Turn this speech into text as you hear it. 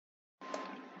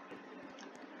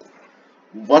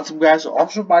What's up, guys?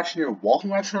 Also, watching here. Welcome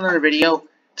back to another video.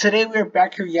 Today we are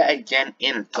back here yet again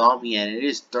in Adobe, and it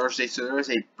is Thursday, so there is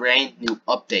a brand new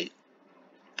update.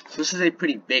 So this is a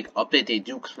pretty big update. They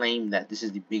do claim that this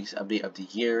is the biggest update of the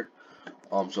year.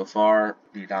 So far,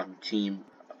 the Adobe team.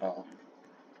 So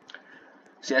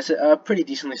that's a pretty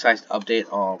decently sized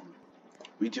update.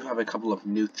 We do have a couple of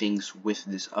new things with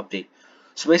this update.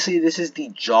 So basically, this is the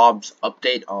jobs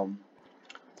update.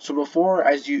 So before,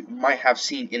 as you might have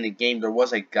seen in the game, there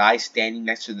was a guy standing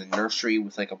next to the nursery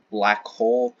with like a black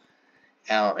hole.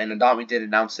 And Adobe did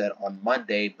announce that on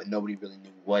Monday, but nobody really knew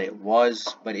what it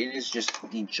was. But it is just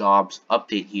the jobs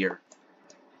update here.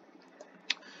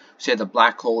 So yeah, the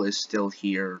black hole is still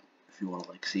here if you want to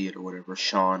like see it or whatever.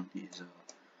 Sean is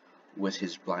with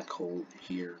his black hole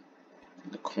here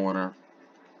in the corner.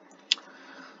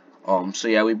 So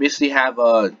yeah, we basically have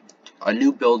a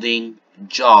new building,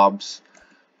 jobs.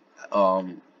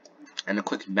 And a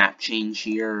quick map change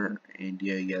here, and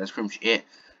yeah, that's pretty much it.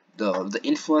 The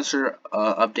influencer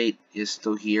update is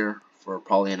still here for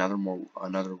probably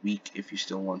another week if you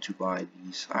still want to buy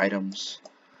these items.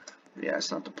 But yeah,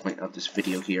 that's not the point of this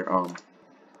video here.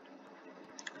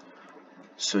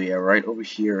 So yeah, right over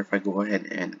here, if I go ahead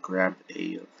and grab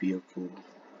a vehicle.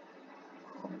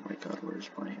 Oh my God, where's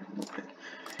my moped?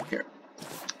 Here.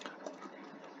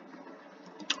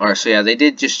 Alright, so yeah, they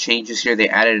did just changes here. They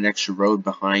added an extra road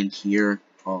behind here.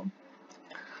 So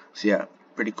yeah,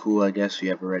 pretty cool, I guess. We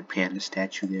have a red panda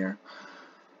statue there.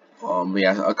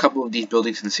 Yeah, a couple of these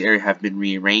buildings in this area have been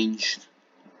rearranged,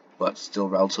 but still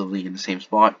relatively in the same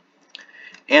spot.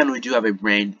 And we do have a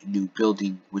brand new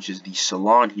building, which is the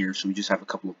Salon here. So we just have a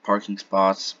couple of parking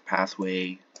spots,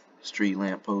 pathway, street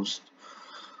lamp post,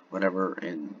 whatever,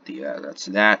 and that's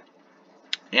that.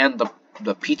 And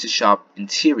the pizza shop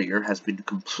interior has been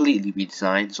completely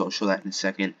redesigned, so I'll show that in a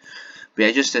second. But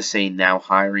yeah, just to say now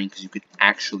hiring, because you could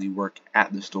actually work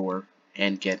at the store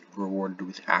and get rewarded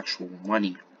with actual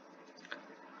money.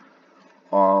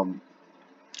 So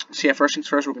yeah, first things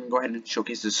first, we're going to go ahead and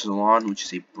showcase the Salon, which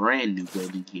is a brand new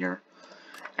building here.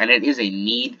 And it is a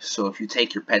need, so if you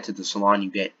take your pet to the Salon, you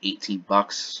get 18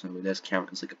 bucks, so it does count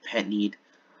as like a pet need.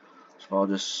 So I'll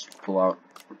just pull out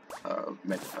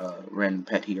random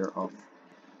pet here.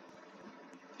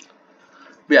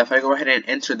 But yeah, if I go ahead and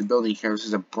enter the building here, this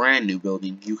is a brand new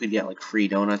building. You could get like free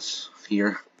donuts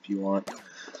here if you want.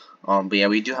 But yeah,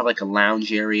 we do have like a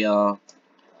lounge area,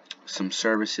 some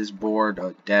services board,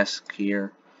 a desk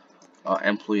here,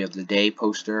 employee of the day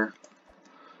poster.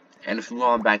 And if we go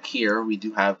on back here, we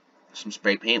do have some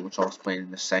spray paint, which I'll explain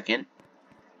in a second.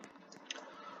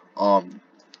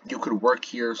 You could work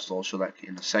here, so I'll show that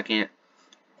in a second.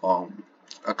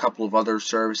 A couple of other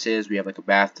services. We have like a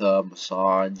bathtub,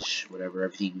 massage, whatever,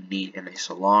 everything you need in a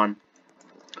salon.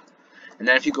 And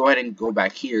then if you go ahead and go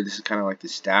back here, this is kind of like the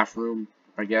staff room,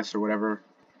 I guess, or whatever.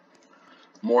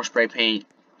 More spray paint,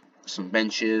 some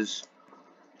benches.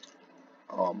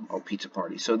 Pizza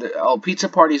party. So the pizza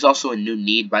party is also a new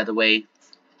need, by the way.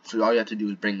 So all you have to do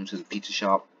is bring them to the pizza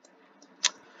shop.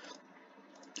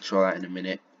 Show that in a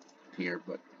minute here,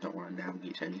 but don't want to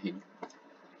navigate to anything.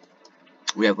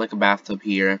 We have like a bathtub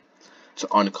here. It's an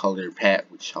uncolored pet,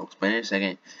 which I'll explain in a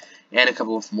second. And a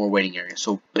couple of more waiting areas.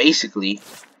 So basically,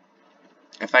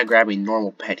 if I grab a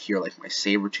normal pet here, like my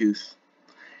saber tooth,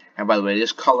 and by the way,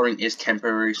 this coloring is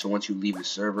temporary, so once you leave the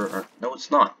server, or no,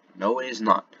 it's not. No, it is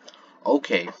not.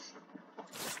 Okay.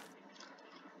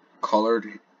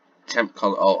 Colored temp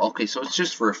color. Oh, okay, so it's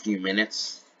just for a few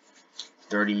minutes.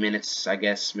 30 minutes, I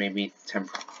guess, maybe temp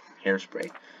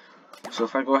hairspray. So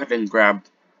if I go ahead and grab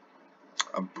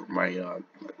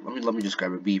let me just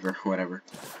grab a beaver, whatever.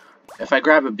 If I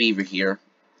grab a beaver here,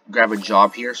 grab a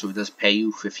job here, so it does pay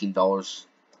you $15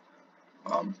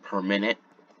 per minute,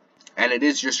 and it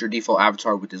is just your default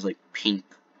avatar with this like pink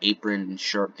apron and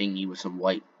shirt thingy with some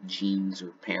white jeans or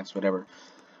pants, whatever.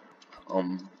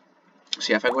 So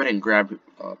yeah, if I go ahead and grab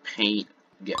paint,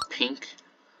 get pink,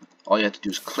 all you have to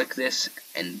do is click this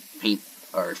and paint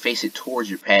or face it towards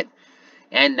your pet,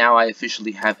 and now I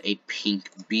officially have a pink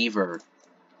beaver.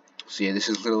 So yeah, this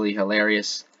is literally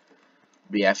hilarious.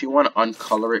 But yeah, if you want to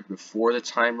uncolor it before the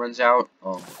time runs out,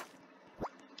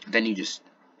 then you just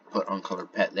put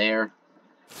uncolored pet there.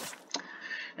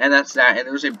 And that's that. And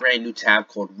there's a brand new tab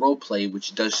called Roleplay,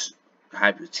 which does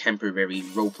have your temporary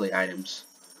roleplay items.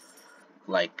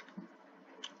 Like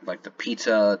the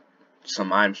pizza,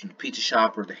 some items from the pizza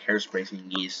shop, or the hairspray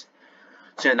thingies.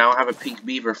 So yeah, now I have a pink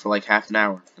beaver for like half an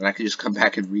hour. And I can just come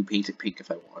back and repaint it pink if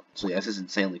I want. So yeah, this is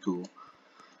insanely cool.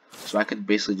 So I could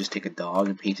basically just take a dog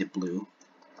and paint it blue.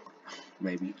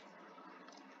 Maybe.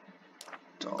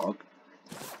 Dog.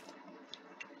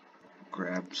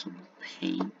 grab some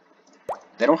paint.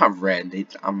 They don't have red.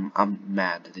 I'm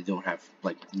mad that they don't have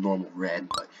like normal red,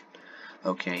 but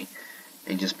okay.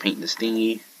 And just paint this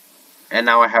thingy. And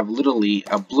now I have literally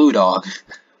a blue dog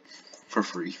for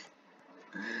free.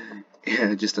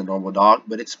 Yeah, just a normal dog,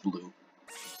 but it's blue.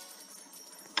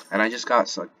 And I just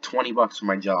got like 20 bucks for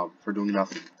my job for doing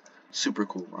nothing. Super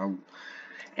cool.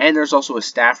 And there's also a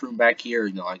staff room back here.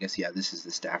 No, I guess, yeah, this is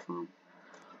the staff room.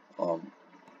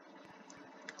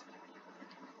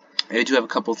 I do have a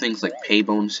couple things like pay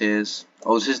bonuses.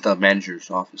 Oh, this is the manager's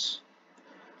office.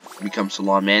 Become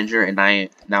salon manager, and I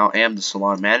now am the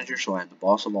salon manager, so I'm the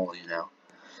boss of all of you now.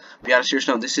 But yeah, on a serious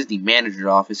note, this is the manager's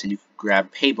office, and you can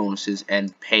grab pay bonuses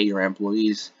and pay your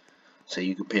employees. So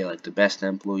you can pay like the best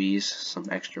employees some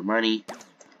extra money.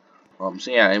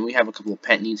 So yeah, and we have a couple of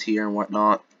pet needs here and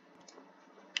whatnot.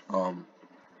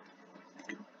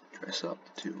 Dress up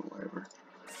too, or whatever.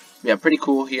 Yeah, pretty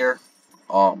cool here.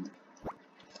 But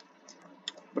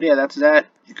yeah, that's that.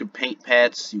 You could paint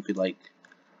pets. You could like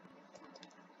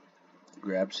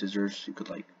grab scissors. You could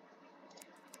like.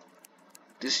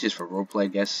 This is just for roleplay, I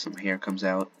guess. Some hair comes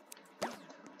out.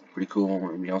 Pretty cool.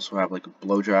 And we also have like a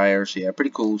blow dryer. So yeah,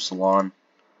 pretty cool salon.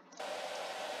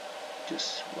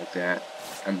 Just like that.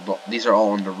 And these are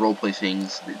all under roleplay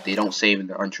things. They don't save and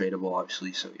they're untradeable,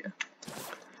 obviously. So yeah,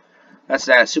 that's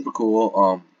that. Super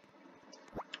cool.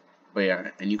 But yeah,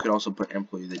 and you could also put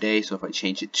employee of the day. So if I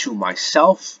change it to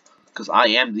myself, because I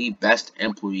am the best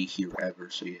employee here ever.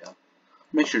 So yeah,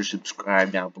 make sure to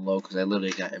subscribe down below because I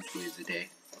literally got employee of the day.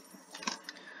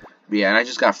 But yeah, and I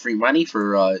just got free money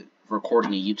for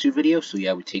recording a YouTube video. So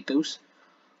yeah, we take those.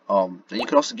 And you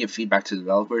can also give feedback to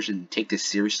developers and take this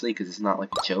seriously because it's not like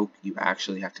a joke. You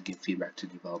actually have to give feedback to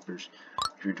developers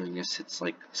if you're doing this. It's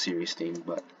like a serious thing,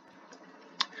 but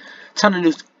a ton of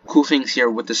new cool things here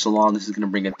with the salon. This is going to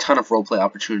bring a ton of roleplay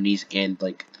opportunities and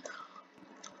like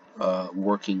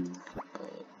working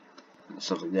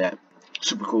stuff like that.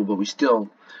 Super cool, but we still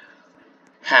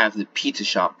have the pizza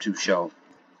shop to show.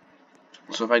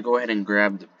 So if I go ahead and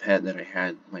grab the pet that I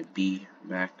had, my bee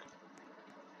back.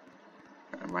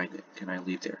 Can I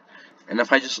leave there? And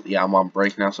if I just, yeah, I'm on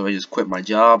break now, so if I just quit my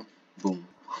job, boom,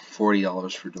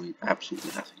 $40 for doing absolutely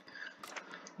nothing.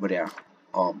 But yeah,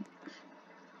 so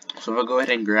if I go ahead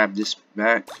and grab this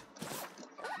back,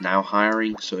 now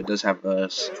hiring, so it does have a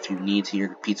few needs here.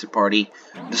 The pizza party,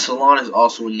 the salon is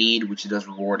also a need, which does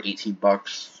reward 18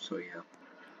 bucks. So yeah,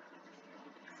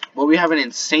 but we have an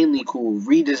insanely cool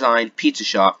redesigned pizza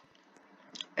shop.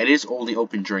 It is only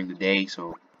open during the day,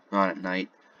 so not at night.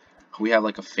 We have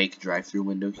like a fake drive-through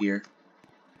window here.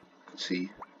 You can see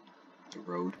the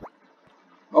road.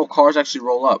 Oh, cars actually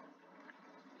roll up.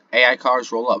 AI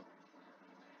cars roll up.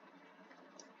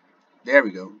 There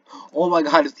we go. Oh my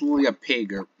god, it's literally a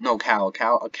pig or no cow.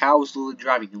 A cow is literally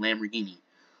driving a Lamborghini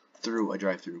through a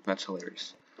drive-through. That's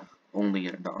hilarious. Only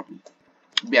in a Adobe.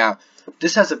 Yeah,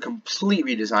 this has a complete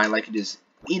redesign. Like it is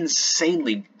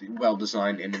insanely well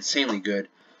designed and insanely good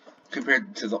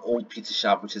compared to the old pizza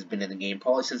shop, which has been in the game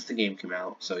probably since the game came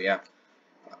out. So yeah,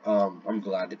 I'm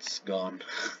glad it's gone,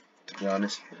 to be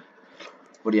honest.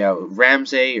 But yeah,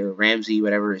 Ramsey,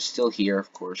 whatever, is still here,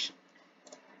 of course.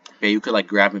 Yeah, you could like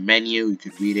grab a menu, you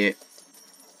could read it.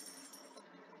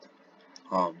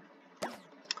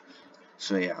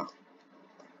 So yeah,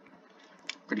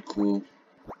 pretty cool.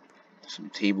 Some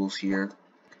tables here.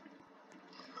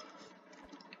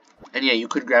 And yeah, you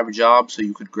could grab a job, so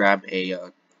you could grab a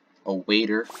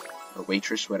waiter, or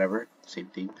waitress, whatever, same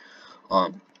thing.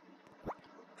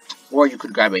 Or you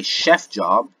could grab a chef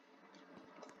job.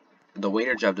 The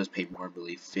waiter job does pay more, I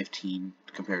believe, 15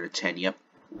 compared to 10. Yep.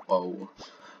 Oh.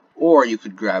 Or you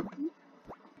could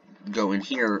go in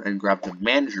here and grab the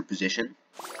manager position,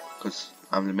 because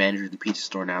I'm the manager of the pizza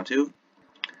store now too.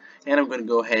 And I'm gonna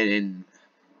go ahead and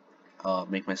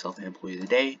make myself the employee of the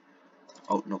day.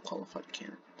 Oh, no qualified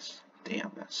candidates.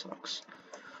 Damn, that sucks.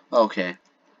 Okay.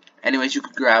 Anyways, you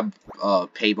could grab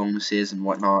pay bonuses and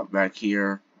whatnot back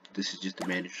here. This is just the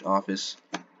manager's office.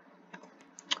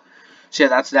 So yeah,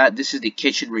 that's that. This is the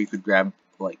kitchen where you could grab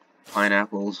like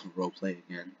pineapples, roleplay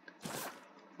again.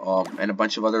 And a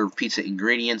bunch of other pizza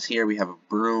ingredients here. We have a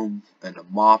broom and a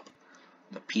mop,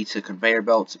 the pizza conveyor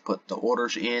belt to put the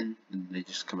orders in, and they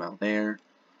just come out there.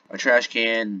 A trash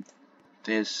can,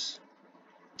 this,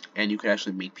 and you could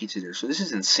actually make pizza there. So this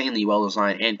is insanely well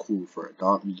designed and cool for a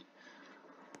dog meat.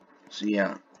 So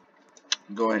yeah,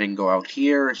 go ahead and go out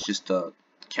here. It's just a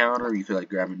counter. You could like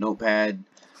grab a notepad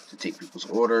to take people's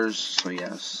orders. So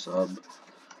yeah, sub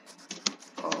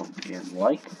and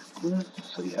like.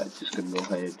 So yeah, it's just gonna go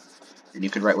ahead and you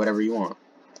can write whatever you want.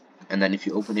 And then if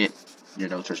you open it, your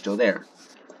notes are still there.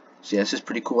 So yeah, this is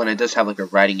pretty cool, and it does have like a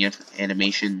writing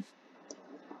animation.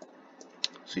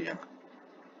 So yeah.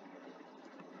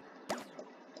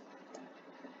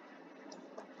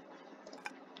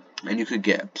 And you could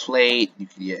get a plate, you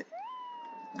could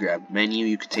grab menu,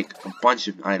 you could take a bunch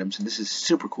of items, and this is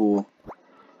super cool.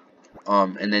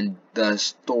 And then the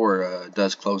store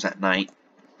does close at night,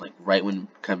 like right when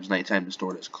it comes nighttime, the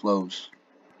store does close.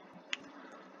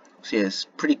 So yeah, it's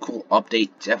pretty cool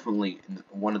update. Definitely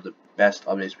one of the best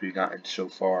updates we've gotten so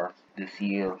far this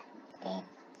year.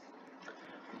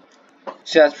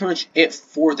 So that's pretty much it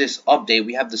for this update.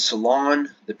 We have the salon,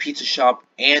 the pizza shop,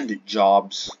 and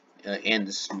jobs, and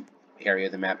this area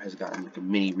of the map has gotten like a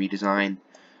mini redesign.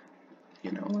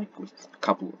 You know, like with a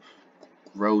couple of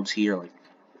roads here, like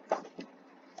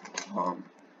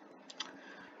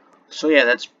so yeah,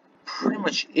 that's pretty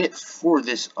much it for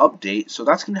this update. So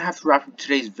that's gonna have to wrap up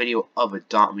today's video of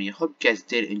Adopt Me. I hope you guys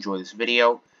did enjoy this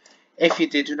video. If you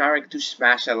did, do not forget to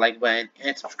smash that like button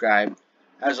and subscribe.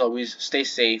 As always, stay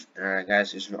safe. Alright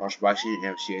guys, this has been Archboxing, and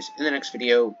I will see you guys in the next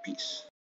video. Peace.